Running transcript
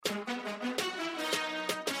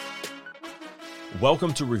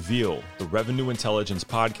Welcome to Reveal, the Revenue Intelligence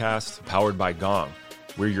podcast powered by Gong.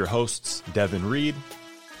 We're your hosts, Devin Reed.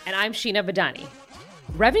 And I'm Sheena Badani.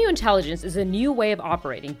 Revenue intelligence is a new way of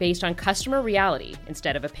operating based on customer reality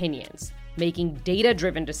instead of opinions, making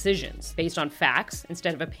data-driven decisions based on facts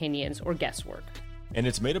instead of opinions or guesswork. And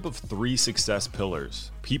it's made up of three success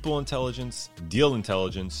pillars: people intelligence, deal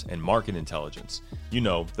intelligence, and market intelligence. You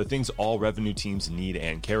know, the things all revenue teams need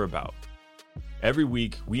and care about. Every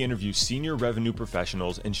week, we interview senior revenue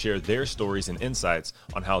professionals and share their stories and insights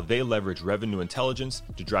on how they leverage revenue intelligence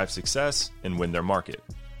to drive success and win their market.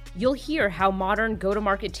 You'll hear how modern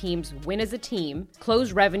go-to-market teams win as a team,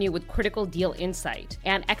 close revenue with critical deal insight,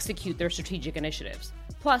 and execute their strategic initiatives,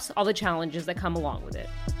 plus all the challenges that come along with it.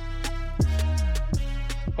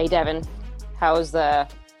 Hey, Devin, how's the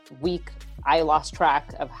week? I lost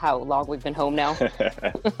track of how long we've been home now.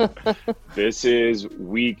 This is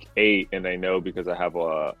week 8, and I know because I have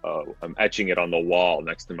I'm etching it on the wall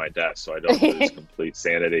next to my desk, so I don't lose complete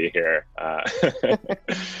sanity here.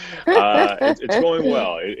 It's going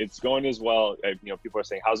well. It's going as well. People are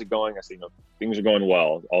saying, "How's it going?" I say, things are going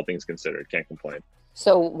well. All things considered, can't complain.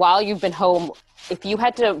 So while you've been home, if you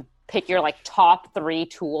had to pick your top 3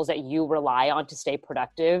 tools that you rely on to stay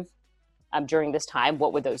productive during this time,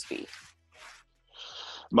 what would those be?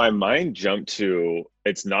 My mind jumped to,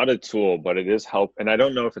 it's not a tool, but it is help. And I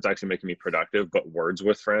don't know if it's actually making me productive, but Words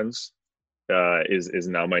with Friends is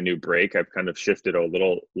now my new break. I've kind of shifted a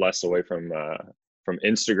little less away from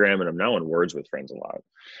Instagram, and I'm now on Words with Friends a lot.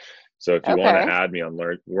 So if you want to add me on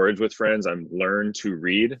Words with Friends, I'm Learn to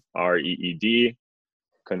Read, REED.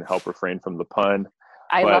 Couldn't help refrain from the pun.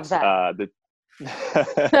 I love that.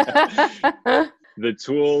 The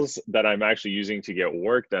tools that I'm actually using to get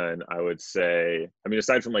work done, I would say,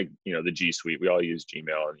 aside from the G Suite, we all use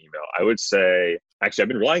Gmail and email. I would say, actually, I've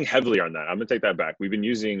been relying heavily on that. I'm going to take that back. We've been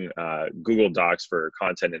using Google Docs for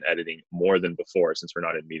content and editing more than before since we're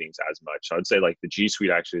not in meetings as much. So I'd say the G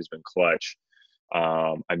Suite actually has been clutch.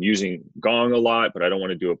 I'm using Gong a lot, but I don't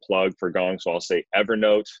want to do a plug for Gong. So I'll say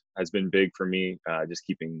Evernote has been big for me, just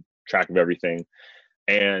keeping track of everything.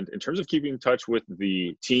 And in terms of keeping in touch with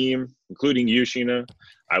the team, including you, Sheena,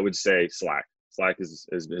 I would say Slack. Slack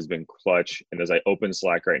has been clutch. And as I open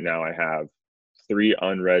Slack right now, I have 3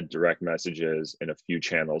 unread direct messages and a few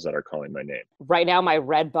channels that are calling my name. Right now, my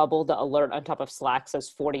red bubble, the alert on top of Slack says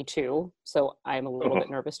 42. So I'm a little bit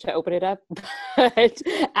nervous to open it up. But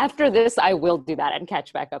after this, I will do that and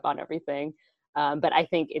catch back up on everything. But I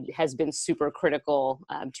think it has been super critical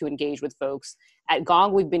to engage with folks. At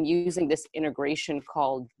Gong, we've been using this integration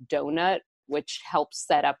called Donut, which helps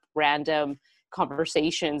set up random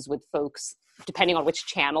conversations with folks depending on which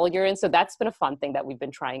channel you're in. So that's been a fun thing that we've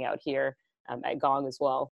been trying out here at Gong as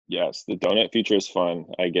well. Yes, the donut feature is fun.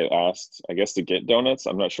 I get asked, I guess, to get donuts.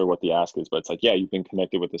 I'm not sure what the ask is, but it's you've been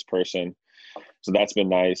connected with this person. So that's been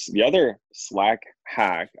nice. The other Slack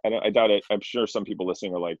hack, I doubt it. I'm sure some people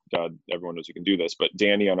listening are like, God, everyone knows you can do this. But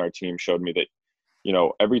Danny on our team showed me that,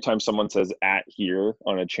 every time someone says @ here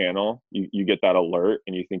on a channel, you get that alert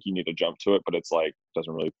and you think you need to jump to it, but it's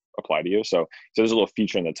doesn't really apply to you. So there's a little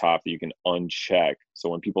feature in the top that you can uncheck. So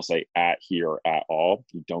when people say @ here or @ all,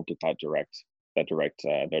 you don't get that direct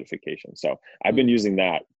notification. So I've been using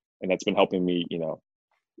that, and that's been helping me,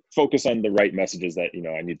 focus on the right messages that,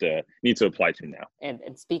 I need to apply to now.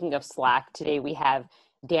 And speaking of Slack, today we have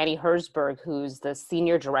Danny Herzberg, who's the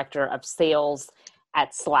Senior Director of Sales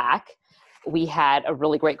at Slack. We had a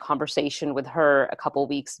really great conversation with her a couple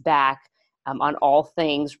weeks back on all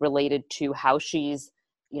things related to how she's,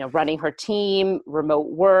 running her team, remote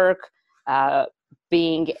work,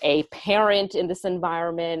 being a parent in this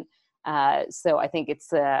environment. So I think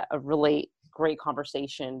it's a really great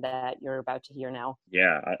conversation that you're about to hear now.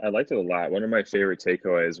 Yeah, I liked it a lot. One of my favorite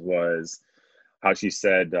takeaways was how she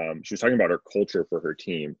said, she was talking about her culture for her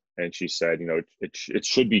team. And she said, it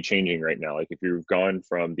should be changing right now. If you've gone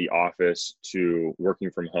from the office to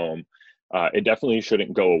working from home, it definitely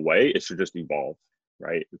shouldn't go away. It should just evolve,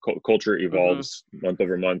 right? Culture evolves month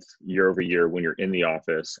over month, year over year when you're in the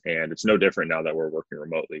office. And it's no different now that we're working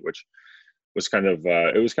remotely, which was kind of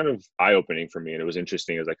eye-opening for me. And it was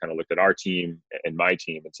interesting as I kind of looked at our team and my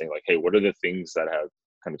team and saying hey, what are the things that have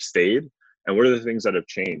kind of stayed? And what are the things that have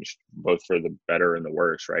changed, both for the better and the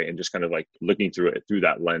worse, right? And just kind of looking through it through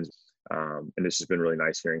that lens. And this has been really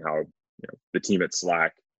nice hearing how the team at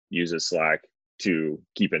Slack uses Slack to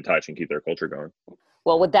keep in touch and keep their culture going.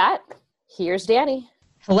 Well, with that, here's Danny.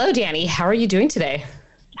 Hello, Danny. How are you doing today?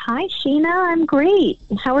 Hi, Sheena. I'm great.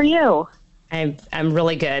 How are you? I'm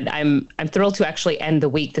really good. I'm thrilled to actually end the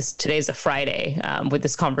week. Today's a Friday with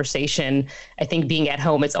this conversation. I think being at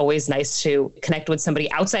home, it's always nice to connect with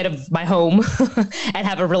somebody outside of my home and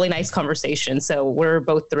have a really nice conversation. So we're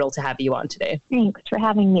both thrilled to have you on today. Thanks for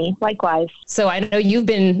having me. Likewise. So I know you've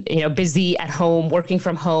been, busy at home, working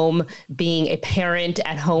from home, being a parent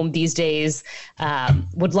at home these days.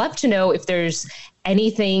 Would love to know if there's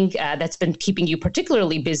anything that's been keeping you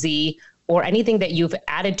particularly busy, or anything that you've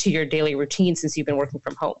added to your daily routine since you've been working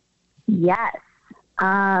from home? Yes.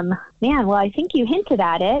 Well, I think you hinted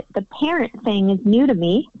at it. The parent thing is new to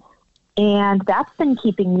me, and that's been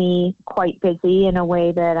keeping me quite busy in a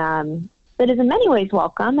way that is in many ways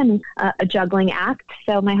welcome and a juggling act.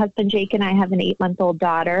 So my husband, Jake, and I have an 8-month-old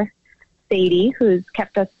daughter, Sadie, who's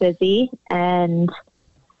kept us busy. And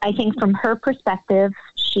I think from her perspective,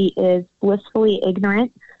 she is blissfully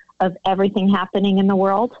ignorant of everything happening in the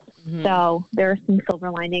world. Mm-hmm. So there are some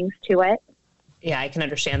silver linings to it. Yeah, I can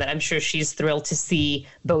understand that. I'm sure she's thrilled to see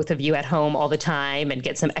both of you at home all the time and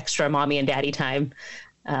get some extra mommy and daddy time.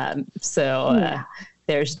 There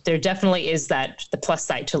definitely is the plus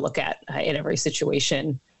side to look at in every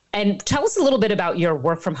situation. And tell us a little bit about your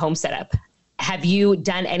work from home setup. Have you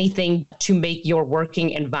done anything to make your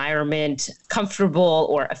working environment comfortable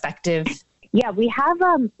or effective? Yeah, we have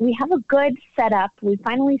a good setup. We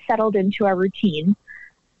finally settled into our routine.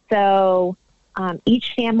 So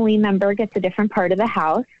each family member gets a different part of the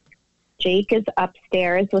house. Jake is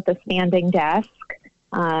upstairs with a standing desk.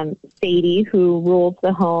 Sadie, who rules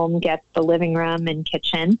the home, gets the living room and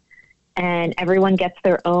kitchen. And everyone gets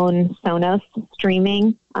their own Sonos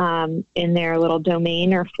streaming in their little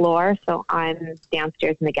domain or floor. So I'm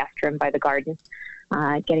downstairs in the guest room by the garden,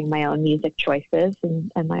 getting my own music choices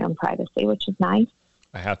and my own privacy, which is nice.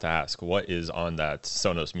 I have to ask, what is on that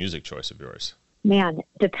Sonos music choice of yours? Man,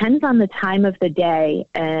 depends on the time of the day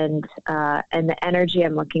and the energy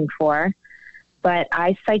I'm looking for. But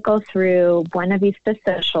I cycle through Buena Vista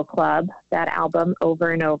Social Club, that album, over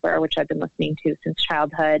and over, which I've been listening to since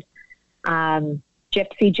childhood.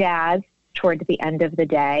 Gypsy Jazz toward the end of the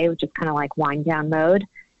day, which is kind of like wind down mode.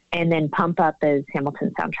 And then Pump Up is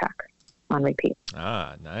Hamilton soundtrack on repeat.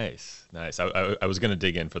 Ah, nice. I was going to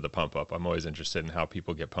dig in for the Pump Up. I'm always interested in how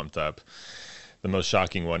people get pumped up. The most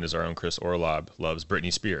shocking one is our own Chris Orlob loves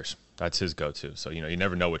Britney Spears. That's his go-to. So, you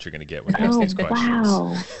never know what you're going to get when you ask these questions.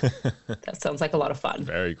 Wow. That sounds like a lot of fun.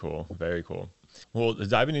 Very cool. Very cool. Well,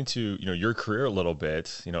 diving into, your career a little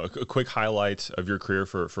bit, a quick highlight of your career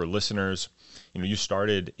for listeners. You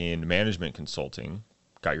started in management consulting,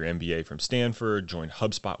 got your MBA from Stanford, joined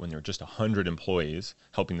HubSpot when there were just 100 employees,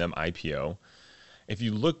 helping them IPO. If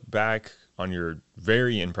you look back on your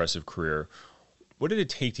very impressive career, what did it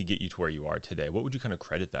take to get you to where you are today? What would you kind of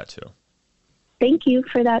credit that to? Thank you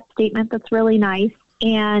for that statement. That's really nice.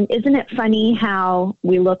 And isn't it funny how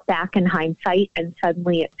we look back in hindsight and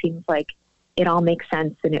suddenly it seems like it all makes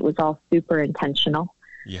sense and it was all super intentional?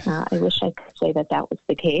 Yeah. I wish I could say that was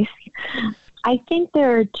the case. I think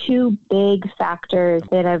there are two big factors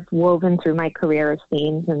that I've woven through my career as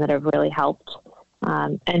themes and that have really helped.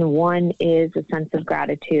 And one is a sense of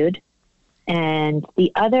gratitude. And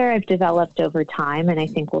the other I've developed over time, and I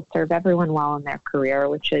think will serve everyone well in their career,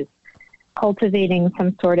 which is cultivating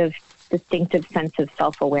some sort of distinctive sense of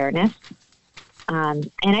self-awareness.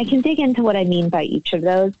 And I can dig into what I mean by each of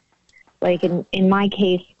those. Like in my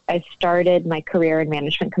case, I started my career in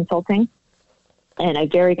management consulting, and I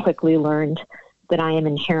very quickly learned that I am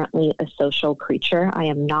inherently a social creature. I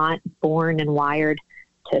am not born and wired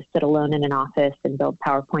to sit alone in an office and build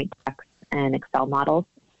PowerPoint decks and Excel models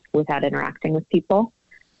without interacting with people.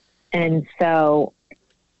 And so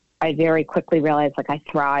I very quickly realized I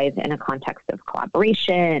thrive in a context of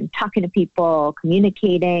collaboration, talking to people,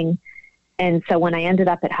 communicating. And so when I ended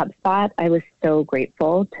up at HubSpot, I was so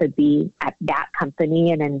grateful to be at that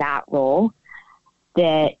company and in that role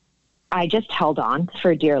that I just held on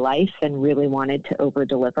for dear life and really wanted to over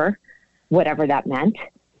deliver, whatever that meant.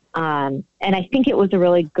 And I think it was a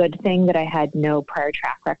really good thing that I had no prior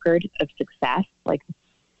track record of success.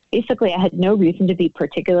 Basically, I had no reason to be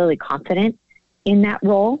particularly confident in that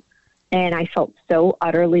role. And I felt so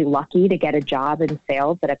utterly lucky to get a job in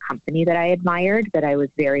sales at a company that I admired that I was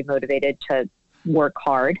very motivated to work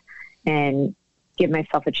hard and give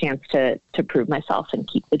myself a chance to prove myself and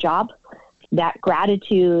keep the job. That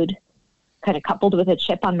gratitude, kind of coupled with a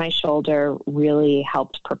chip on my shoulder, really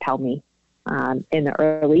helped propel me in the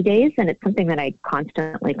early days. And it's something that I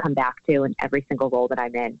constantly come back to in every single role that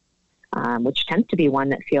I'm in. Which tends to be one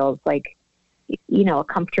that feels like, a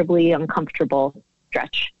comfortably uncomfortable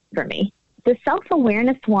stretch for me. The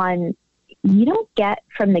self-awareness one, you don't get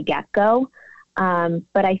from the get-go.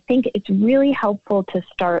 But I think it's really helpful to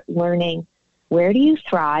start learning, where do you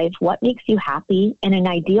thrive? What makes you happy? In an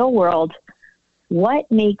ideal world, what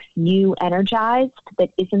makes you energized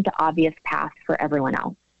that isn't the obvious path for everyone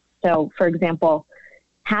else? So, for example,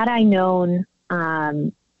 had I known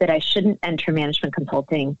that I shouldn't enter management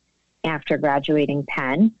consulting after graduating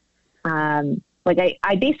Penn,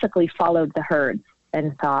 I basically followed the herds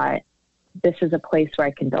and thought, this is a place where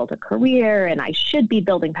I can build a career, and I should be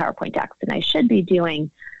building PowerPoint decks, and I should be doing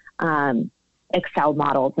Excel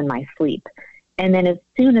models in my sleep. And then as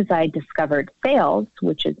soon as I discovered sales,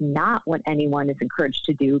 which is not what anyone is encouraged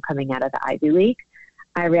to do coming out of the Ivy League,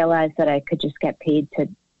 I realized that I could just get paid to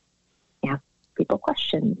ask people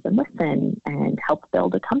questions and listen and help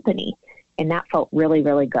build a company. And that felt really,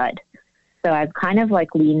 really good. So I've kind of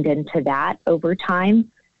leaned into that over time.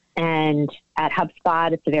 And at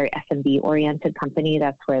HubSpot, it's a very SMB oriented company.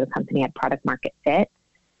 That's where the company had product market fit.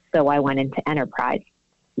 So I went into enterprise,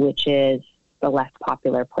 which is the less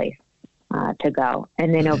popular place to go.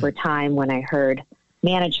 And then over time, when I heard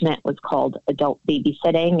management was called adult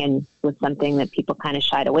babysitting and was something that people kind of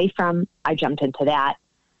shied away from, I jumped into that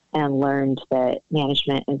and learned that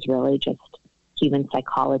management is really just human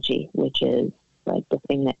psychology, which is the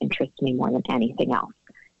thing that interests me more than anything else.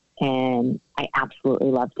 And I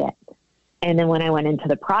absolutely loved it. And then when I went into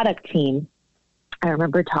the product team, I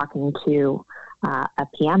remember talking to a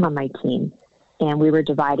PM on my team, and we were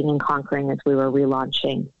dividing and conquering as we were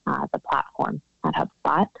relaunching the platform at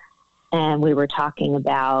HubSpot. And we were talking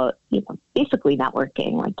about, basically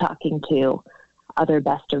networking, talking to other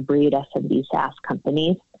best of breed SMB SaaS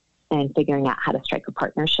companies and figuring out how to strike a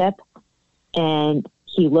partnership. And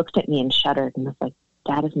he looked at me and shuddered and was like,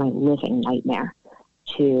 that is my living nightmare,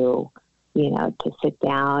 to sit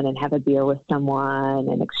down and have a beer with someone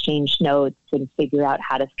and exchange notes and figure out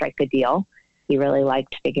how to strike a deal. He really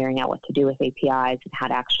liked figuring out what to do with APIs and how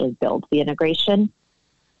to actually build the integration.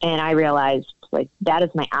 And I realized that is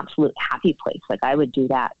my absolute happy place. I would do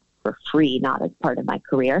that for free, not as part of my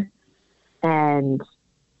career. And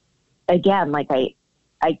again,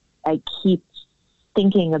 I keep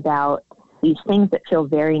thinking about these things that feel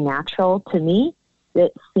very natural to me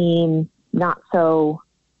that seem not so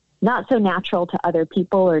natural to other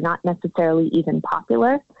people, or not necessarily even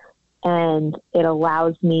popular. And it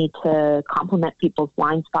allows me to complement people's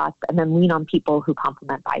blind spots and then lean on people who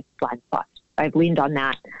complement my blind spots. I've leaned on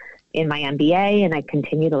that in my MBA, and I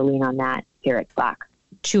continue to lean on that here at Slack.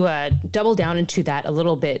 To double down into that a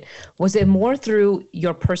little bit, was it more through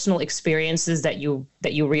your personal experiences that you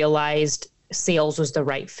realized sales was the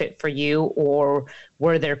right fit for you, or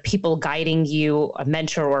were there people guiding you, a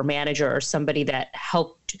mentor or manager or somebody that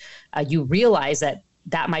helped you realize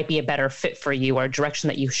that might be a better fit for you, or a direction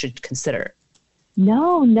that you should consider?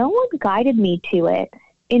 No one guided me to it.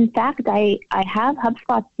 In fact, I have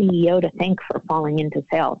HubSpot's CEO to thank for falling into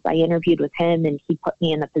sales. I interviewed with him, and he put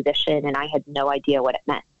me in the position, and I had no idea what it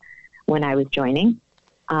meant when I was joining.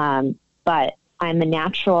 But I'm a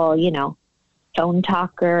natural, phone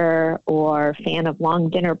talker or fan of long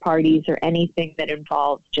dinner parties or anything that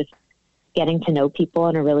involves just getting to know people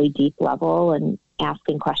on a really deep level and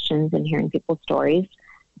asking questions and hearing people's stories.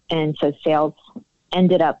 And so sales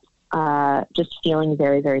ended up just feeling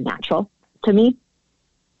very, very natural to me.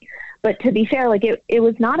 But to be fair, it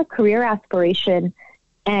was not a career aspiration.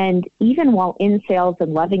 And even while in sales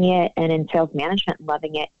and loving it, and in sales management and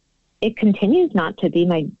loving it, it continues not to be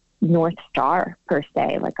my North Star per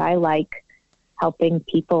se. I like helping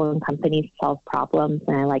people and companies solve problems,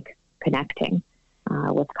 and I like connecting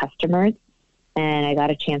with customers. And I got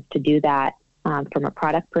a chance to do that from a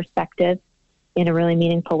product perspective in a really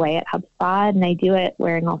meaningful way at HubSpot. And I do it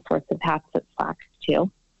wearing all sorts of hats at Slack too.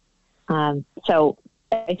 So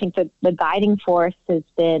I think that the guiding force has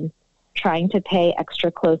been trying to pay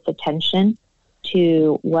extra close attention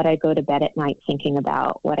to what I go to bed at night thinking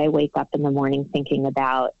about, what I wake up in the morning thinking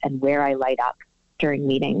about, and where I light up during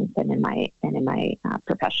meetings and in my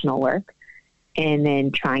professional work, and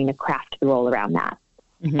then trying to craft the role around that.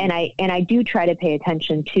 Mm-hmm. And I do try to pay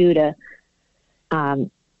attention too to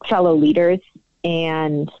fellow leaders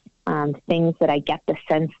and things that I get the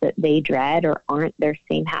sense that they dread or aren't their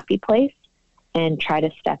same happy place, and try to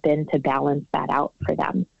step in to balance that out for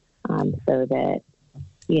them, so that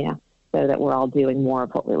we're all doing more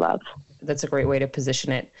of what we love. That's a great way to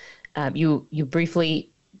position it. You briefly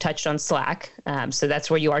touched on Slack, so that's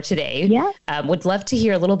where you are today. Yeah. Would love to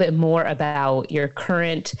hear a little bit more about your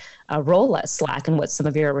current role at Slack and what some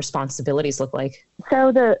of your responsibilities look like.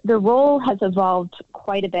 So the role has evolved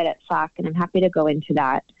quite a bit at Slack, and I'm happy to go into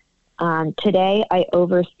that. Today, I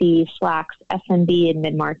oversee Slack's SMB and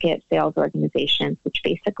mid-market sales organizations, which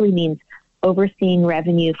basically means overseeing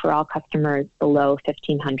revenue for all customers below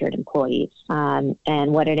 1,500 employees. And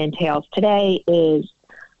what it entails today is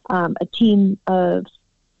a team of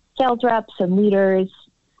sales reps and leaders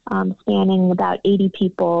spanning about 80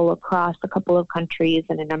 people across a couple of countries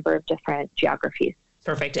and a number of different geographies.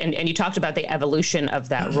 Perfect. And you talked about the evolution of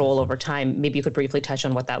that role over time. Maybe you could briefly touch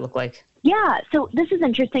on what that looked like. Yeah, so this is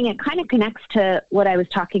interesting. It kind of connects to what I was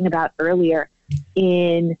talking about earlier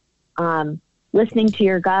in listening to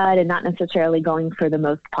your gut and not necessarily going for the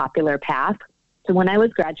most popular path. So when I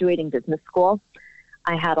was graduating business school,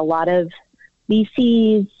 I had a lot of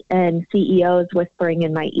VCs and CEOs whispering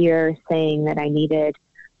in my ear saying that I needed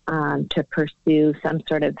to pursue some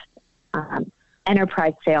sort of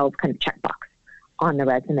enterprise sales kind of checkbox on the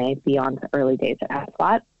resume beyond the early days at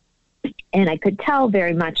HubSpot. And I could tell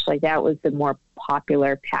very much like that was the more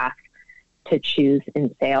popular path to choose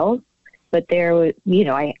in sales. But there was,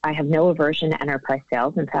 I have no aversion to enterprise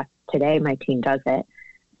sales. In fact, today my team does it.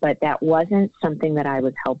 But that wasn't something that I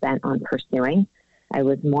was hell-bent on pursuing. I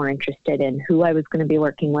was more interested in who I was going to be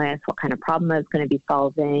working with, what kind of problem I was going to be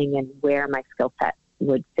solving, and where my skill set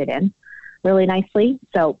would fit in really nicely.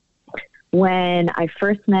 So when I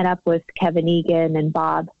first met up with Kevin Egan and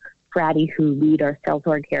Bob Fratty, who lead our sales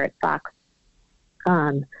org here at Fox,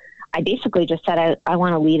 I basically just said, I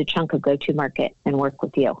want to lead a chunk of go-to-market and work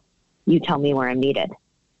with you. You tell me where I'm needed.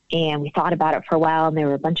 And we thought about it for a while, and there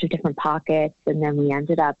were a bunch of different pockets, and then we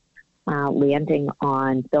ended up landing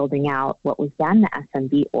on building out what was then the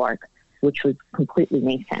SMB org, which was completely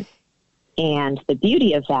nascent. And the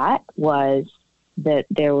beauty of that was that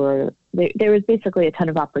there was basically a ton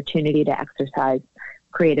of opportunity to exercise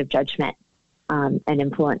creative judgment and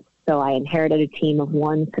influence. So I inherited a team of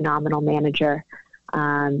one phenomenal manager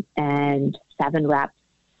and 7 reps.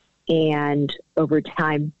 And over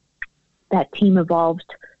time, that team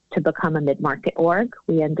evolved to become a mid-market org.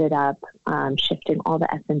 We ended up shifting all the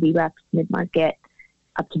SMB reps mid-market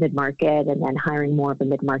up to mid-market, and then hiring more of a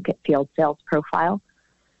mid-market field sales profile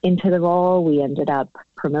into the role. We ended up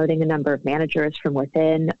promoting a number of managers from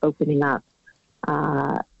within, opening up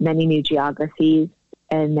many new geographies,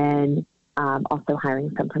 and then also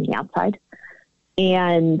hiring some from the outside.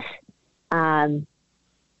 And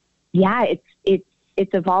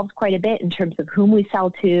it's evolved quite a bit in terms of whom we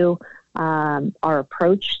sell to, our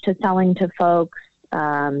approach to selling to folks,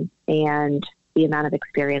 and the amount of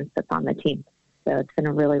experience that's on the team. So it's been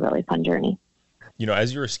a really, really fun journey.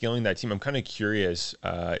 As you were scaling that team, I'm kind of curious,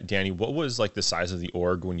 Danny, what was like the size of the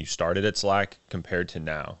org when you started at Slack compared to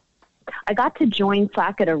now? I got to join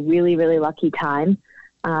Slack at a really, really lucky time.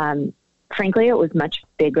 Frankly, it was much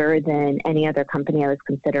bigger than any other company I was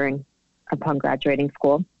considering upon graduating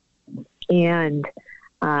school. And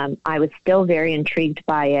I was still very intrigued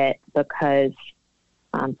by it because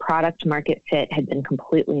product market fit had been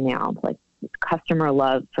completely nailed. Like, customer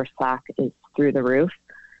love for Slack is through the roof,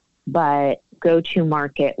 but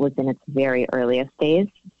go-to-market was in its very earliest days.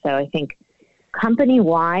 So I think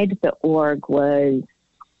company-wide, the org was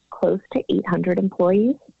close to 800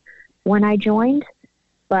 employees when I joined.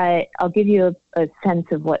 But I'll give you a sense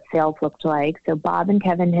of what sales looked like. So Bob and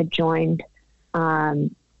Kevin had joined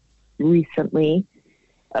recently.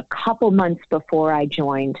 A couple months before I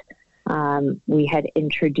joined, we had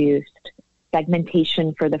introduced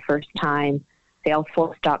segmentation for the first time,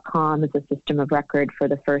 Salesforce.com as a system of record for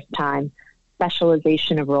the first time,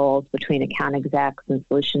 specialization of roles between account execs and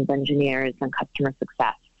solutions engineers and customer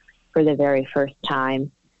success for the very first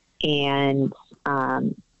time, and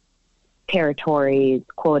territories,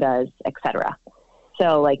 quotas, etc.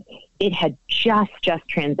 So like it had just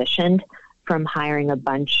transitioned from hiring a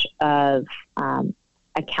bunch of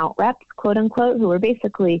account reps, quote unquote, who were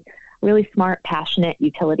basically really smart, passionate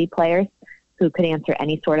utility players who could answer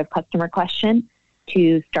any sort of customer question,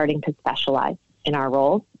 to starting to specialize in our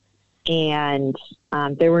roles. And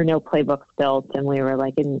there were no playbooks built, and we were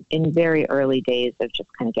like in very early days of just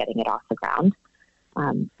kind of getting it off the ground.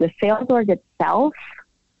 The sales org itself,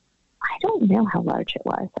 I don't know how large it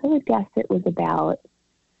was. I would guess it was about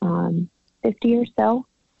 50 or so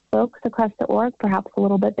folks across the org, perhaps a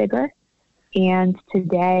little bit bigger. And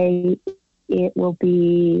today it will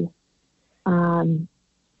be, I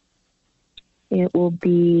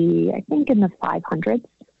think, in the 500s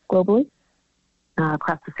globally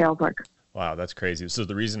across the sales org. Wow, that's crazy. So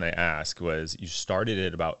the reason I ask was you started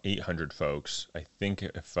at about 800 folks. I think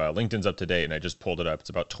if LinkedIn's up to date, and I just pulled it up, it's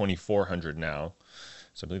about 2,400 now.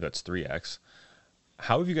 So I believe that's 3x.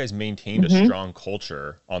 How have you guys maintained a strong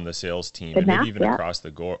culture on the sales team, and maybe even across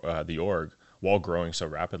the org, while growing so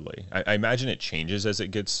rapidly? I imagine it changes as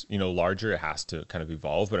it gets larger. It has to kind of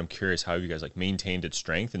evolve. But I'm curious, how have you guys maintained its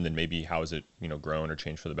strength, and then maybe how has it grown or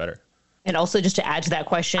changed for the better? And also, just to add to that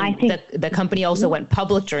question, I think the company also went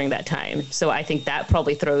public during that time. So I think that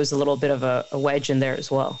probably throws a little bit of a wedge in there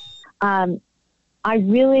as well. I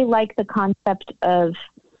really like the concept of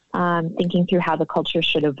thinking through how the culture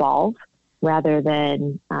should evolve rather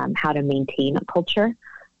than how to maintain a culture,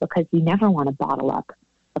 because you never want to bottle up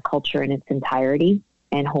a culture in its entirety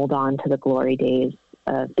and hold on to the glory days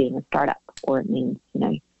of being a startup, or it means,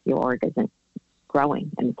 your org isn't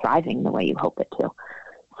growing and thriving the way you hope it to.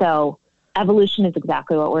 So evolution is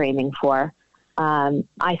exactly what we're aiming for.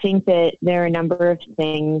 I think that there are a number of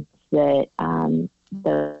things that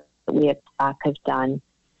we at Slack have done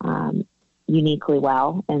uniquely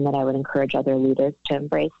well, and that I would encourage other leaders to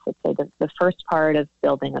embrace. So the first part of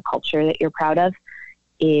building a culture that you're proud of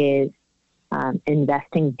is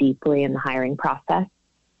investing deeply in the hiring process,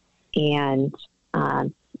 and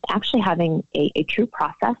actually having a true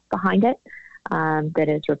process behind it that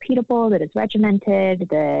is repeatable, that is regimented,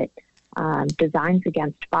 that designs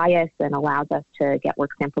against bias and allows us to get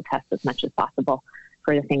work sample tests as much as possible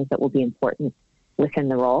for the things that will be important within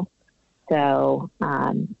the role. So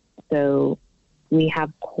we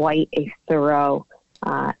have quite a thorough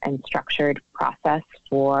and structured process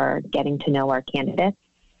for getting to know our candidates.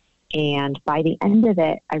 And by the end of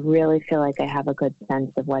it, I really feel like I have a good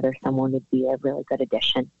sense of whether someone would be a really good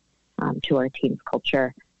addition to our team's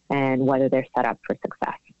culture and whether they're set up for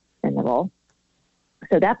success in the role.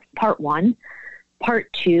 So that's part one.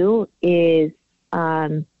 Part two is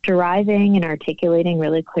deriving and articulating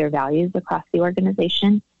really clear values across the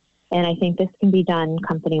organization. And I think this can be done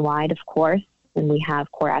company-wide, of course, and we have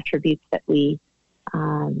core attributes that we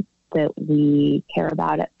care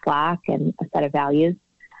about at Slack and a set of values.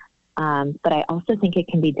 But I also think it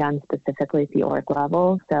can be done specifically at the org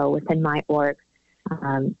level. So within my org,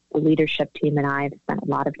 the leadership team and I have spent a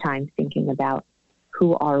lot of time thinking about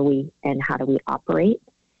who are we and how do we operate.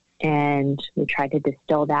 And we try to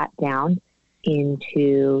distill that down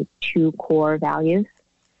into two core values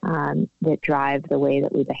that drive the way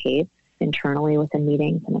that we behave internally within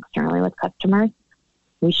meetings and externally with customers.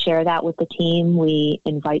 We share that with the team. We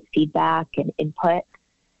invite feedback and input.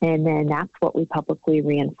 And then that's what we publicly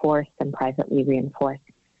reinforce and privately reinforce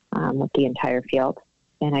with the entire field.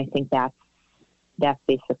 And I think that's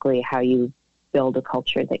basically how you build a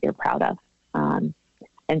culture that you're proud of.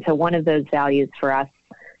 And so one of those values for us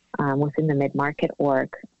within the mid-market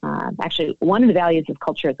org, actually one of the values of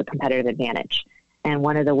culture is a competitive advantage. And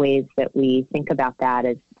one of the ways that we think about that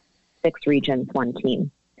is 6 regions, 1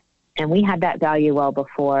 team. And we had that value well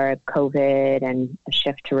before COVID and a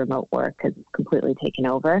shift to remote work has completely taken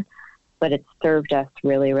over. But it's served us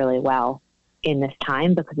really, really well in this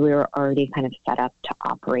time because we were already kind of set up to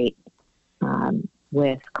operate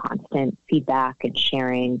with constant feedback and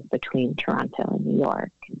sharing between Toronto and New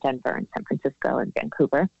York, and Denver and San Francisco and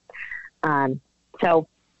Vancouver. So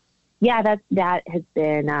yeah, that has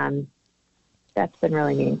been that's been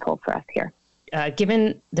really meaningful for us here.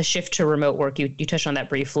 Given the shift to remote work, you touched on that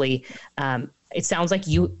briefly. It sounds like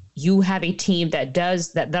you have a team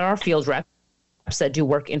that are field reps that do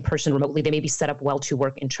work in person remotely. They may be set up well to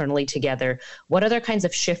work internally together. What other kinds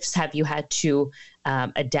of shifts have you had to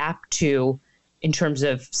adapt to in terms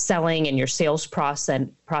of selling and your sales process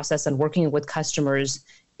and working with customers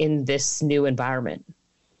in this new environment?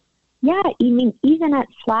 Yeah, I mean, even at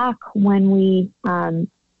Slack, when we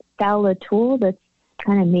sell a tool that's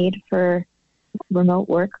kind of made for remote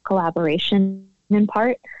work collaboration in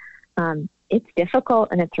part, it's difficult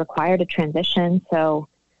and it's required a transition. So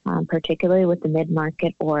particularly with the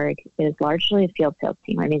mid-market org, it is largely a field sales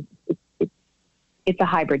team. I mean, it's a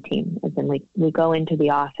hybrid team, as in we go into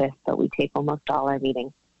the office, but we take almost all our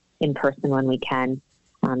meetings in person when we can.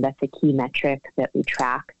 That's a key metric that we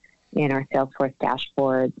track in our Salesforce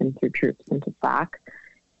dashboards and through Troops into Slack.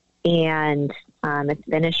 And it's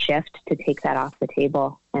been a shift to take that off the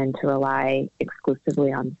table and to rely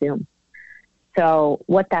exclusively on Zoom. So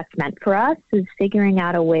what that's meant for us is figuring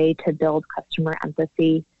out a way to build customer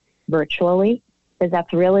empathy virtually, because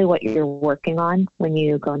that's really what you're working on when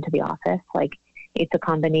you go into the office. Like, it's a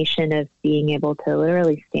combination of being able to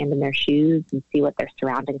literally stand in their shoes and see what their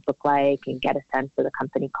surroundings look like and get a sense of the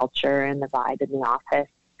company culture and the vibe in the office,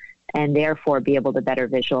 and therefore be able to better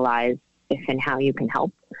visualize if and how you can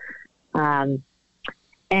help.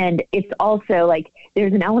 And it's also like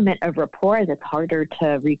there's an element of rapport that's harder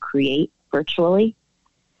to recreate virtually.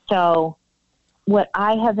 So what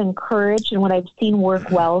I have encouraged and what I've seen work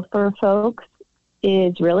well for folks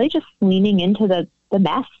is really just leaning into the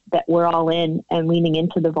mess that we're all in and leaning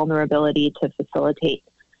into the vulnerability to facilitate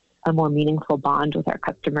a more meaningful bond with our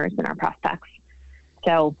customers and our prospects.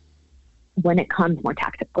 So when it comes more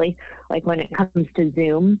tactically, like when it comes to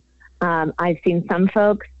Zoom, I've seen some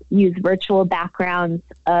folks use virtual backgrounds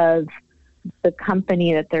of the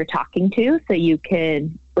company that they're talking to, so you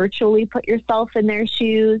can virtually put yourself in their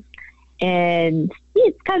shoes. And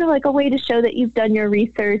it's kind of like a way to show that you've done your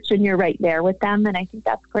research and you're right there with them. And I think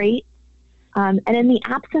that's great. And in the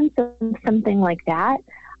absence of something like that,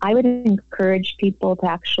 I would encourage people to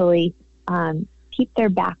actually keep their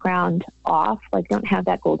background off. Like, don't have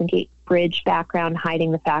that Golden Gate Bridge background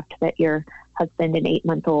hiding the fact that your husband and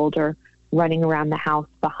 8-month-old are running around the house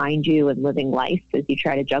behind you and living life as you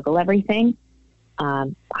try to juggle everything.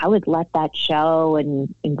 I would let that show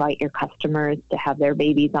and invite your customers to have their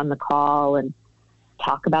babies on the call and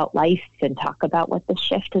talk about life and talk about what the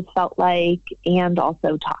shift has felt like, and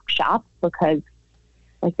also talk shop, because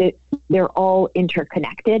like they're all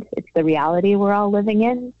interconnected. It's the reality we're all living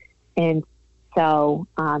in. And so,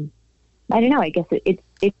 I don't know, I guess it's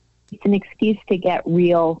an excuse to get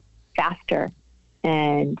real faster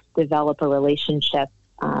and develop a relationship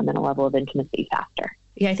and a level of intimacy faster.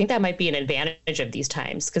 Yeah, I think that might be an advantage of these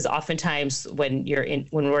times, because oftentimes when we're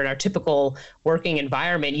in our typical working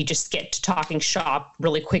environment, you just get to talking shop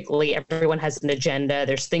really quickly. Everyone has an agenda.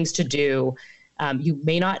 There's things to do. You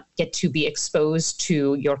may not get to be exposed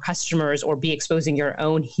to your customers or be exposing your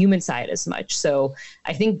own human side as much. So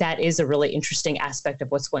I think that is a really interesting aspect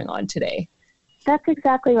of what's going on today. That's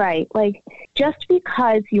exactly right. Like, just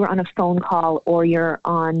because you're on a phone call or you're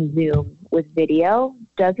on Zoom with video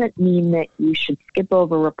doesn't mean that you should skip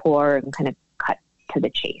over rapport and kind of cut to the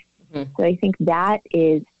chase. Mm-hmm. So I think that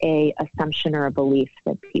is a assumption or a belief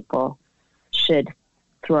that people should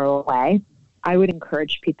throw away. I would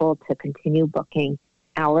encourage people to continue booking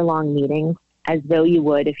hour-long meetings as though you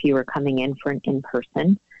would if you were coming in for an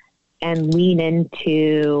in-person, and lean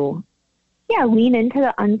into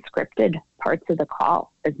the unscripted parts of the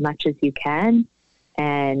call as much as you can,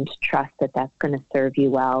 and trust that that's going to serve you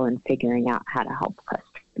well in figuring out how to help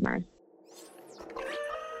customers.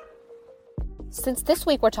 Since this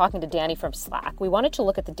week we're talking to Danny from Slack, we wanted to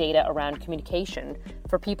look at the data around communication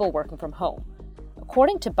for people working from home.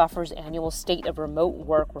 According to Buffer's annual State of Remote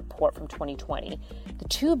Work report from 2020, the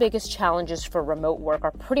two biggest challenges for remote work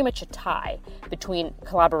are pretty much a tie between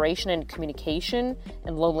collaboration and communication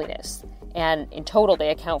and loneliness. And in total, they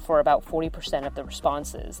account for about 40% of the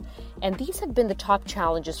responses. And these have been the top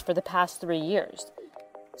challenges for the past 3 years.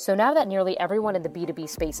 So now that nearly everyone in the B2B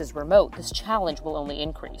space is remote, this challenge will only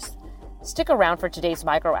increase. Stick around for today's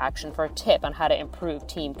micro action for a tip on how to improve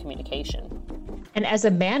team communication. And as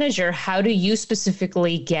a manager, how do you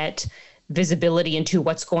specifically get visibility into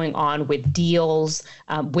what's going on with deals,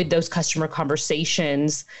 with those customer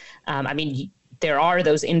conversations? There are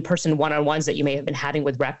those in-person one-on-ones that you may have been having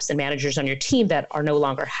with reps and managers on your team that are no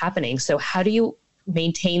longer happening. So how do you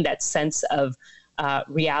maintain that sense of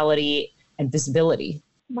reality and visibility?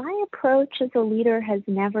 My approach as a leader has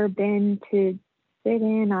never been to sit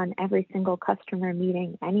in on every single customer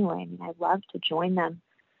meeting anyway. I love to join them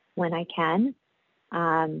when I can.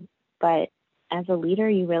 But as a leader,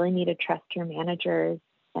 you really need to trust your managers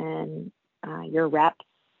and your reps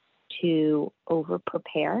to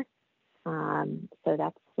over-prepare. So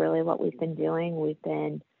that's really what we've been doing. We've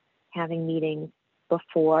been having meetings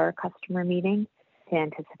before customer meetings to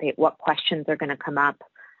anticipate what questions are going to come up,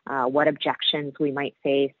 what objections we might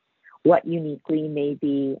face, what uniquely may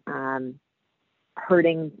be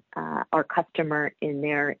hurting our customer in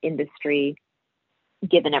their industry,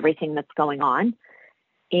 given everything that's going on.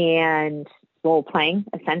 And role playing,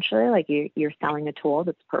 essentially, like you're selling a tool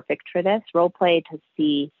that's perfect for this. Role play to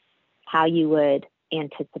see how you would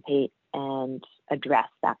anticipate and address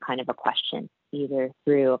that kind of a question, either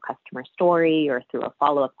through a customer story or through a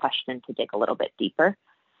follow-up question to dig a little bit deeper.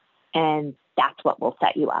 And that's what will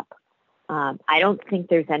set you up. I don't think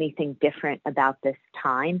there's anything different about this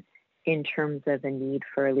time in terms of a need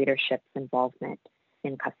for leadership's involvement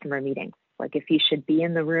in customer meetings. Like, if you should be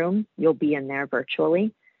in the room, you'll be in there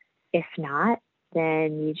virtually. If not,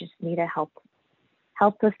 then you just need to help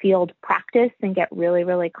the field practice and get really,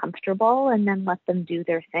 really comfortable, and then let them do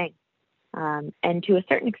their thing. And to a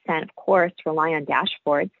certain extent, of course, rely on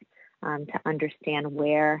dashboards to understand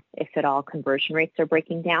where, if at all, conversion rates are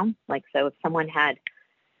breaking down. Like, so if someone had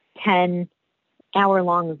 10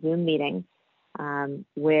 hour-long Zoom meetings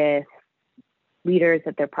with leaders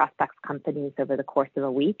at their prospects companies over the course of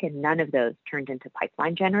a week, and none of those turned into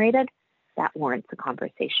pipeline generated, that warrants a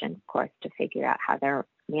conversation, of course, to figure out how they're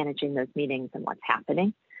managing those meetings and what's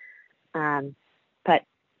happening. But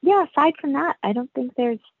yeah, aside from that, I don't think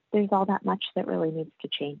there's all that much that really needs to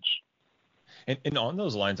change. And on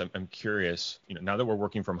those lines, I'm curious, now that we're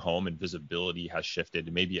working from home and visibility has shifted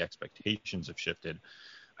and maybe expectations have shifted,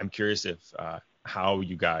 I'm curious if how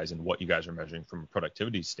you guys and what you guys are measuring from a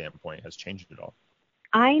productivity standpoint has changed at all.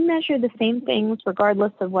 I measure the same things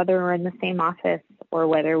regardless of whether we're in the same office or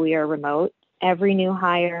whether we are remote. Every new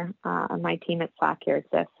hire on my team at Slack hears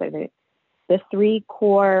this. So the three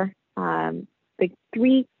core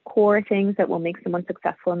things that will make someone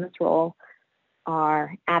successful in this role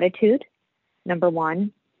are attitude, number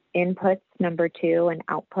one, inputs, number two, and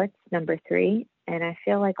outputs, number three. And I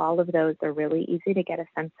feel like all of those are really easy to get a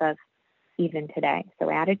sense of even today. So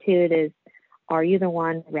attitude is, are you the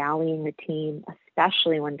one rallying the team,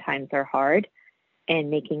 especially when times are hard, and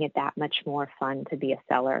making it that much more fun to be a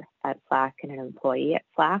seller at Slack and an employee at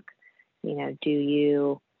Slack? Do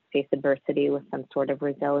you face adversity with some sort of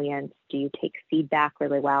resilience? Do you take feedback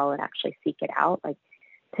really well and actually seek it out? Like,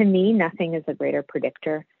 to me, nothing is a greater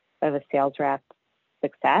predictor of a sales rep's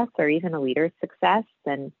success or even a leader's success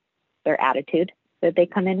than their attitude that they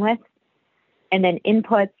come in with. And then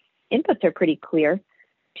inputs are pretty clear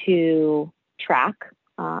to track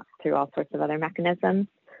through all sorts of other mechanisms.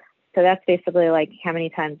 So that's basically like, how many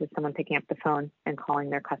times is someone picking up the phone and calling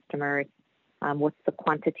their customers? What's the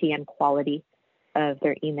quantity and quality of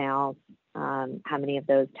their emails? How many of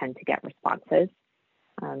those tend to get responses?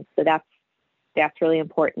 So that's really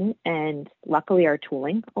important. And luckily our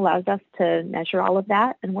tooling allows us to measure all of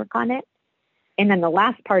that and work on it. And then the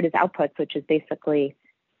last part is outputs, which is basically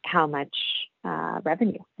how much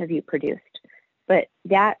revenue have you produced. But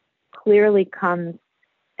that clearly comes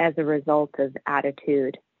as a result of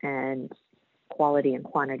attitude and quality and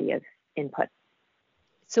quantity of input.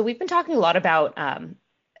 So we've been talking a lot about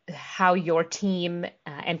how your team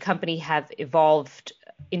and company have evolved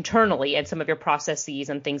internally and some of your processes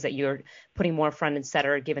and things that you're putting more front and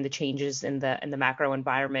center given the changes in the macro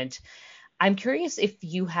environment. I'm curious if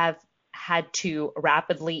you have had to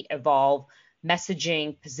rapidly evolve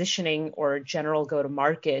messaging, positioning, or general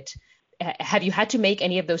go-to-market. Have you had to make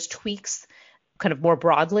any of those tweaks kind of more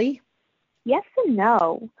broadly? Yes and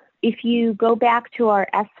no. If you go back to our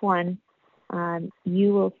S1,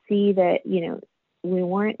 you will see that, we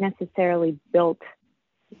weren't necessarily built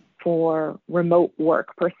for remote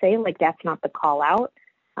work per se, like that's not the call out,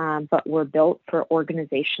 but we're built for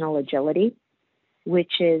organizational agility,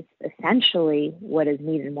 which is essentially what is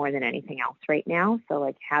needed more than anything else right now. So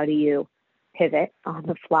like, how do you pivot on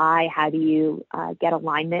the fly? How do you get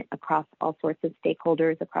alignment across all sorts of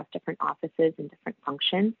stakeholders, across different offices and different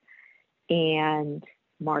functions, and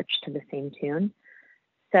march to the same tune?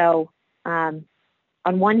 So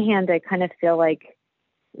on one hand, I kind of feel like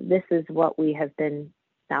this is what we have been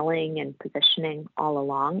selling and positioning all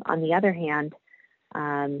along. On the other hand,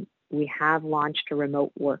 we have launched a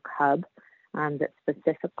remote work hub that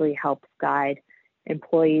specifically helps guide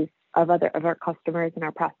employees of our customers and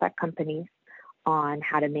our prospect companies on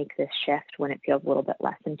how to make this shift when it feels a little bit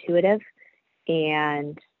less intuitive.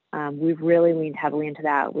 And we've really leaned heavily into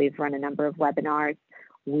that. We've run a number of webinars.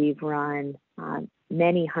 We've run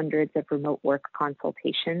many hundreds of remote work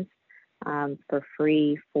consultations for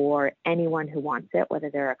free for anyone who wants it, whether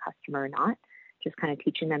they're a customer or not, just kind of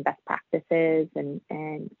teaching them best practices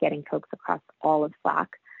and getting folks across all of Slack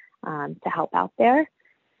to help out there.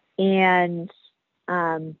 And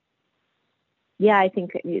I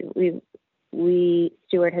think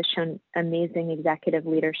Stuart has shown amazing executive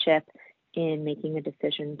leadership in making a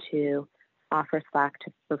decision to offer Slack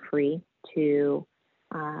for free to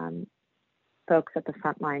folks at the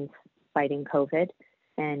front lines fighting COVID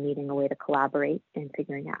and needing a way to collaborate and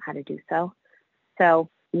figuring out how to do so. So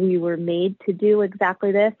we were made to do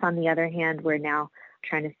exactly this. On the other hand, we're now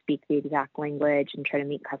trying to speak the exact language and try to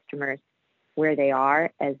meet customers where they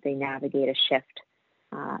are as they navigate a shift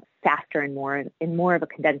faster and more of a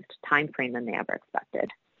condensed time frame than they ever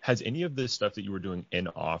expected. Has any of this stuff that you were doing in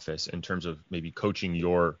office in terms of maybe coaching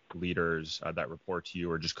your leaders that report to you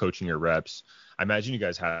or just coaching your reps, I imagine you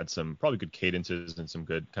guys had some probably good cadences and some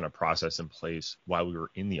good kind of process in place while we were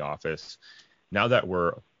in the office. Now that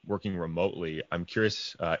we're working remotely, I'm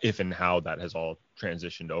curious if and how that has all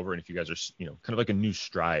transitioned over, and if you guys are, kind of like a new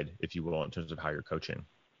stride, if you will, in terms of how you're coaching.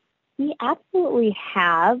 We absolutely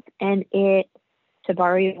have, and to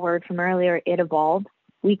borrow your word from earlier, it evolves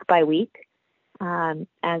week by week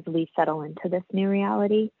as we settle into this new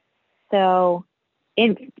reality. So,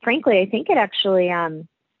 and frankly, I think it actually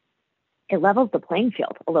it levels the playing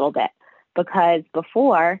field a little bit, because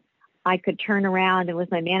before I could turn around and with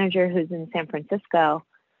my manager who's in San Francisco,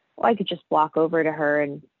 I could just walk over to her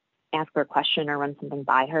and ask her a question or run something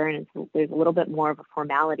by her. And there's a little bit more of a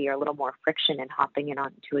formality or a little more friction in hopping in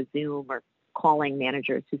onto a Zoom or calling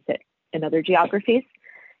managers who sit in other geographies.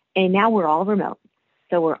 And now we're all remote.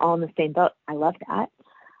 So we're all in the same boat. I love that.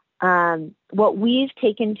 What we've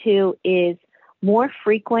taken to is more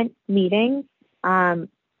frequent meetings,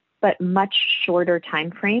 but much shorter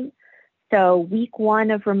time frame. So week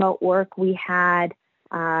 1 of remote work, we had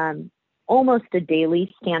almost a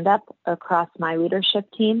daily stand-up across my leadership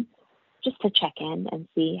team just to check in and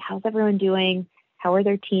see how's everyone doing, how are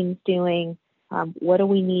their teams doing, what do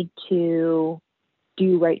we need to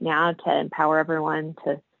do right now to empower everyone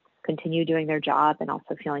to continue doing their job and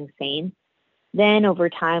also feeling sane. Then over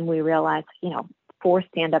time, we realized, 4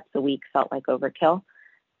 stand-ups a week felt like overkill.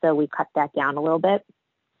 So we cut that down a little bit.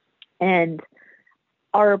 And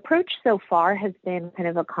our approach so far has been kind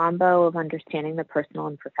of a combo of understanding the personal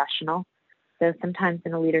and professional. So sometimes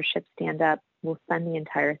in a leadership stand-up, we'll spend the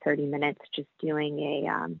entire 30 minutes just doing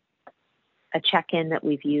a check-in that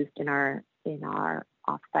we've used in our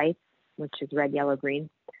offsites, which is red, yellow, green.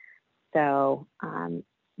 So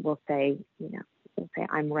we'll say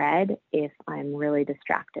I'm red if I'm really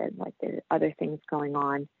distracted, like there are other things going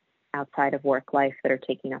on outside of work life that are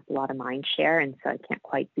taking up a lot of mind share, and so I can't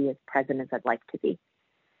quite be as present as I'd like to be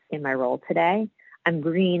in my role today. I'm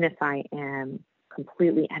green if I am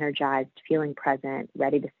completely energized, feeling present,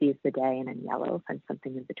 ready to seize the day, and I'm yellow if I'm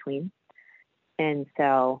something in between. And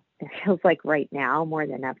so it feels like right now, more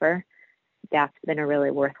than ever, that's been a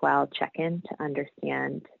really worthwhile check-in to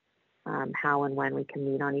understand how and when we can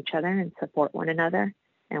lean on each other and support one another,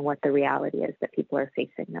 and what the reality is that people are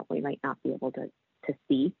facing that we might not be able to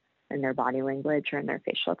see in their body language or in their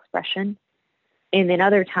facial expression. And then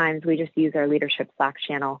other times we just use our leadership Slack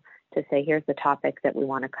channel to say, here's the topic that we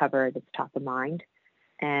want to cover that's top of mind.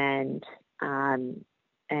 And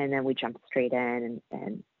then we jump straight in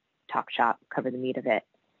and talk shop, cover the meat of it,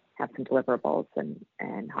 have some deliverables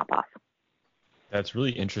and hop off. That's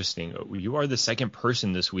really interesting. You are the second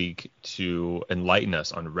person this week to enlighten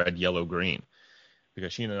us on red, yellow, green,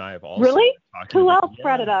 because Sheena and I have also really. Who about, else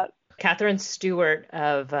brought it up? Catherine Stewart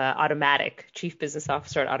of Automatic, Chief Business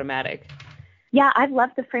Officer at Automatic. Yeah, I've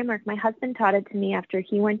loved the framework. My husband taught it to me after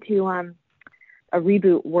he went to a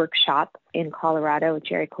reboot workshop in Colorado with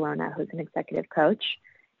Jerry Colonna, who's an executive coach.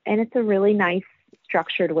 And it's a really nice,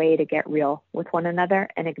 structured way to get real with one another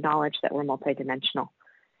and acknowledge that we're multidimensional.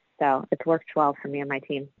 So it's worked well for me and my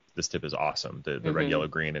team. This tip is awesome, the red, yellow,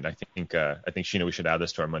 green. And I think Sheena, we should add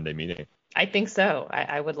this to our Monday meeting. I think so.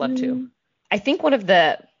 I would love to. I think one of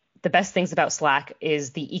the best things about Slack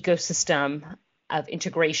is the ecosystem of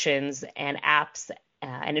integrations and apps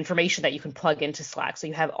and information that you can plug into Slack. So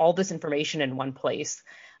you have all this information in one place.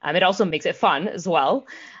 It also makes it fun as well.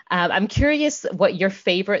 I'm curious what your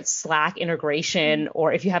favorite Slack integration,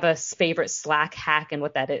 or if you have a favorite Slack hack, and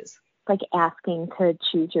what that is. Like asking to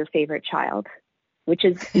choose your favorite child, which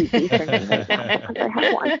is easy for me right now because I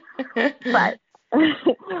have one. But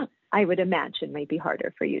I would imagine might be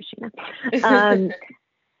harder for you, Sheena.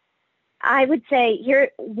 I would say here,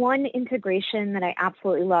 one integration that I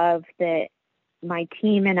absolutely love that my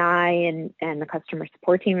team and I and the customer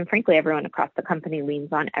support team, and frankly, everyone across the company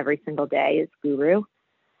leans on every single day, is Guru.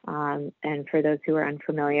 And for those who are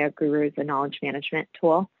unfamiliar, Guru is a knowledge management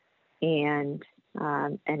tool, and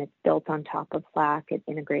it's built on top of Slack. It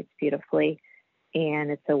integrates beautifully,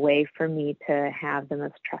 and it's a way for me to have the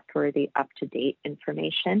most trustworthy, up-to-date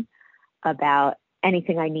information about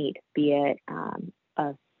anything I need, be it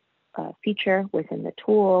a feature within the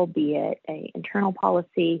tool, be it an internal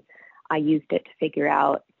policy. I used it to figure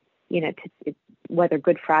out, whether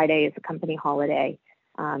Good Friday is a company holiday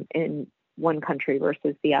in one country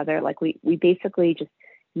versus the other. Like we basically just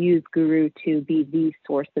use Guru to be the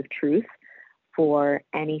source of truth for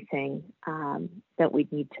anything that we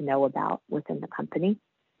need to know about within the company.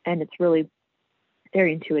 And it's really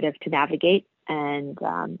very intuitive to navigate and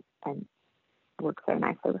works very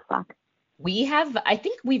nicely with Slack. I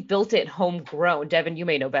think we've built it homegrown. Devin, you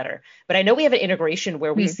may know better, but I know we have an integration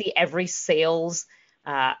where we see every sales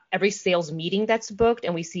meeting that's booked,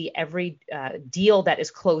 and we see every deal that is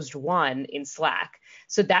closed won in Slack.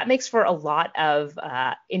 So that makes for a lot of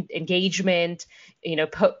engagement.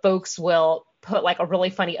 Folks will put like a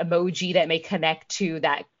really funny emoji that may connect to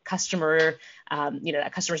that customer,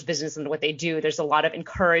 that customer's business and what they do. There's a lot of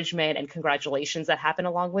encouragement and congratulations that happen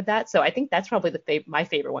along with that. So I think that's probably my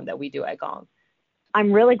favorite one that we do at Gong.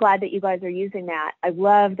 I'm really glad that you guys are using that. I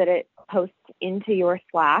love that it posts into your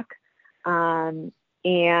Slack.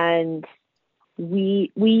 And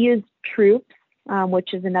we use Troops,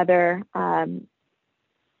 which is another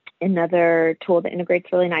tool that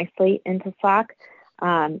integrates really nicely into Slack.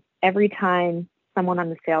 Every time someone on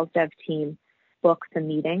the sales dev team books a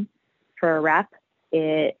meeting for a rep,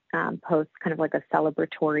 it posts kind of like a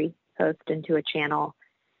celebratory post into a channel,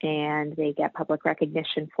 and they get public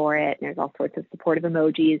recognition for it. And there's all sorts of supportive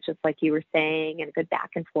emojis, just like you were saying, and a good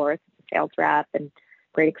back and forth with the sales rep and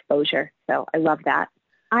great exposure. So I love that.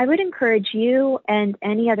 I would encourage you and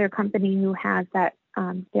any other company who has that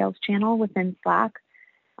sales channel within Slack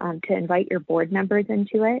to invite your board members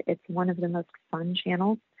into it. It's one of the most fun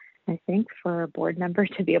channels, I think, for a board member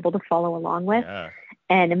to be able to follow along with. Yeah.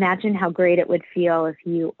 And imagine how great it would feel if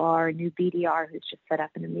you are a new BDR who's just set up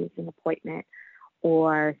an amazing appointment,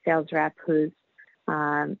 or sales rep who's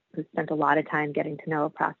spent a lot of time getting to know a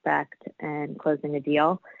prospect and closing a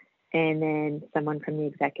deal, and then someone from the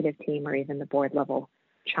executive team or even the board level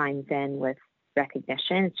chimes in with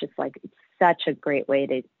recognition. It's just like, it's such a great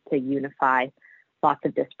way to unify lots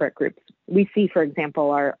of disparate groups. We see, for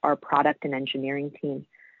example, our product and engineering team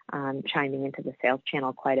chiming into the sales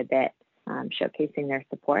channel quite a bit, showcasing their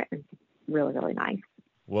support. And it's really, really nice.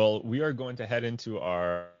 Well, we are going to head into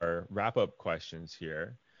our wrap-up questions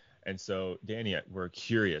here. And so, Danny, we're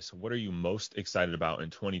curious, what are you most excited about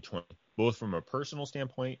in 2020, both from a personal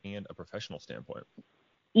standpoint and a professional standpoint?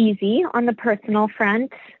 Easy. On the personal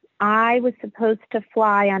front, I was supposed to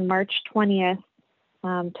fly on March 20th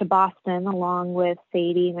to Boston along with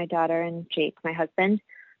Sadie, my daughter, and Jake, my husband,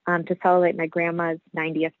 to celebrate my grandma's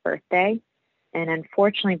 90th birthday. And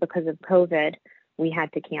unfortunately, because of COVID, we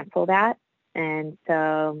had to cancel that. And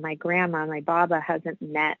so my grandma, my Baba, hasn't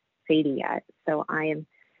met Sadie yet. So I am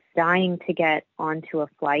dying to get onto a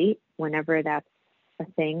flight whenever that's a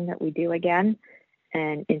thing that we do again,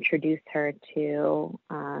 and introduce her to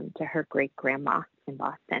her great grandma in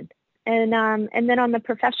Boston. And then on the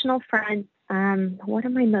professional front, what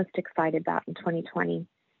am I most excited about in 2020?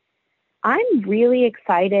 I'm really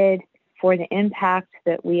excited for the impact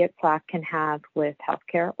that we at Slack can have with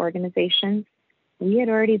healthcare organizations. We had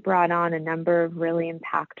already brought on a number of really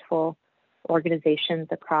impactful organizations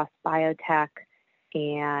across biotech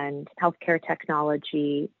and healthcare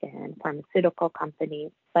technology and pharmaceutical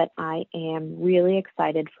companies, but I am really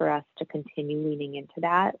excited for us to continue leaning into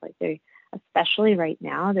that. Especially right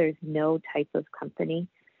now, there's no type of company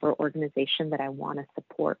or organization that I want to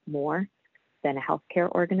support more than a healthcare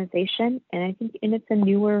organization. And I think it's a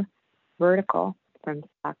newer vertical from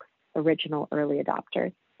Slack's original early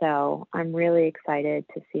adopters. So I'm really excited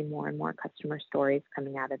to see more and more customer stories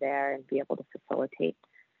coming out of there and be able to facilitate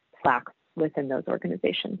Slack within those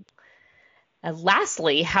organizations.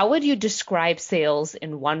 Lastly, how would you describe sales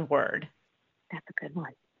in one word? That's a good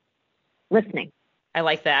one. Listening. I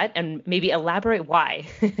like that. And maybe elaborate why.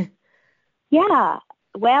 Yeah.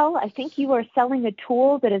 Well, I think you are selling a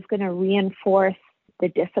tool that is going to reinforce the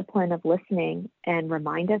discipline of listening and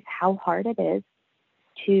remind us how hard it is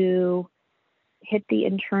to hit the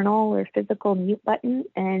internal or physical mute button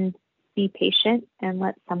and be patient and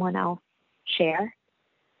let someone else share.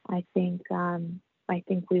 I think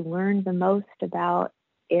we learn the most about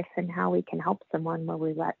if and how we can help someone when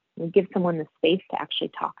we give someone the space to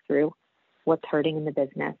actually talk through what's hurting in the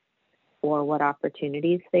business or what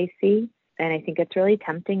opportunities they see. And I think it's really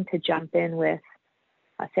tempting to jump in with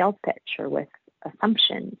a sales pitch or with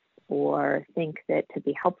assumptions, or think that to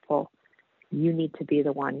be helpful, you need to be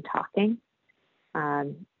the one talking.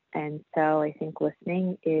 And so I think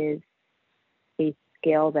listening is a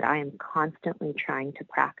skill that I am constantly trying to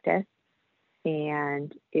practice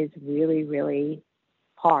and is really, really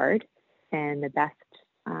hard. And the best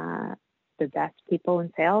people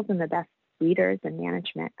in sales and the best leaders in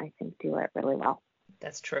management, I think, do it really well.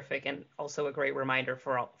 That's terrific. And also a great reminder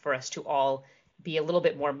for us to all be a little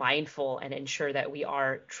bit more mindful and ensure that we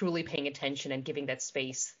are truly paying attention and giving that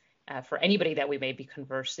space for anybody that we may be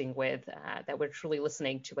conversing with, that we're truly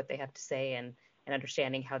listening to what they have to say and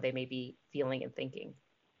understanding how they may be feeling and thinking.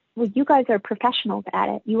 Well, you guys are professionals at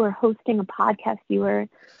it. You are hosting a podcast. You're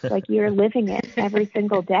living it every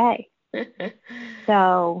single day.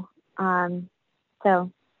 So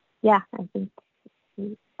yeah, I think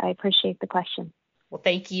I appreciate the question. Well,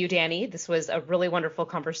 thank you, Danny. This was a really wonderful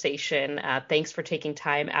conversation. Thanks for taking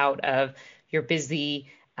time out of your busy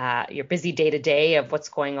day-to-day of what's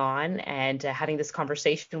going on and having this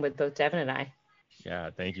conversation with both Devin and I.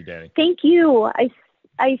 Yeah, thank you, Danny. Thank you.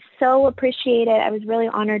 I so appreciate it. I was really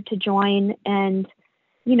honored to join. And,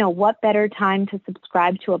 what better time to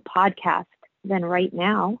subscribe to a podcast than right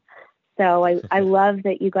now? So I love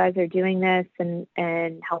that you guys are doing this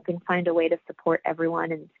and helping find a way to support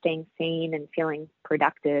everyone and staying sane and feeling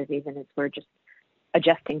productive, even as we're just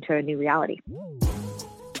adjusting to a new reality.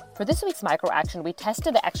 For this week's micro action, we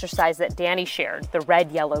tested the exercise that Danny shared, the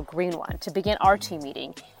red, yellow, green one, to begin our team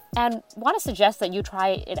meeting, and want to suggest that you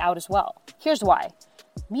try it out as well. Here's why.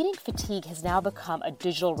 Meeting fatigue has now become a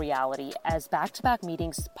digital reality as back-to-back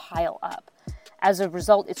meetings pile up. As a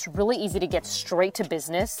result, it's really easy to get straight to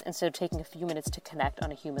business instead of taking a few minutes to connect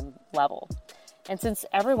on a human level. And since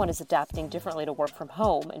everyone is adapting differently to work from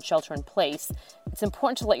home and shelter in place, it's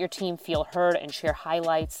important to let your team feel heard and share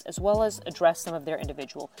highlights, as well as address some of their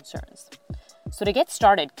individual concerns. So to get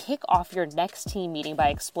started, kick off your next team meeting by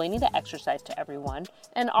explaining the exercise to everyone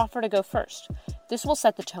and offer to go first. This will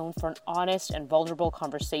set the tone for an honest and vulnerable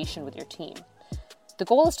conversation with your team. The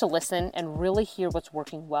goal is to listen and really hear what's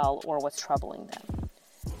working well or what's troubling them.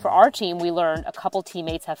 For our team, we learned a couple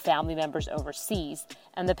teammates have family members overseas,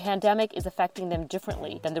 and the pandemic is affecting them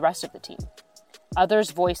differently than the rest of the team.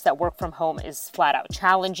 Others voiced that work from home is flat out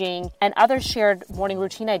challenging, and others shared morning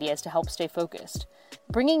routine ideas to help stay focused.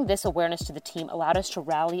 Bringing this awareness to the team allowed us to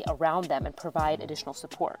rally around them and provide additional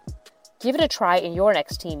support. Give it a try in your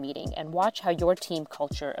next team meeting and watch how your team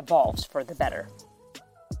culture evolves for the better.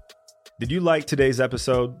 Did you like today's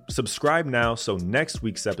episode? Subscribe now so next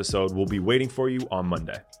week's episode will be waiting for you on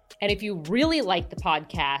Monday. And if you really like the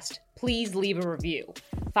podcast, please leave a review.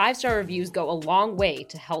 5-star reviews go a long way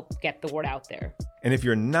to help get the word out there. And if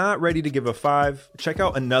you're not ready to give a 5, check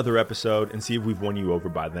out another episode and see if we've won you over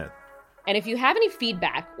by then. And if you have any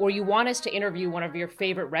feedback or you want us to interview one of your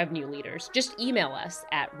favorite revenue leaders, just email us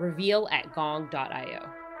at reveal@gong.io.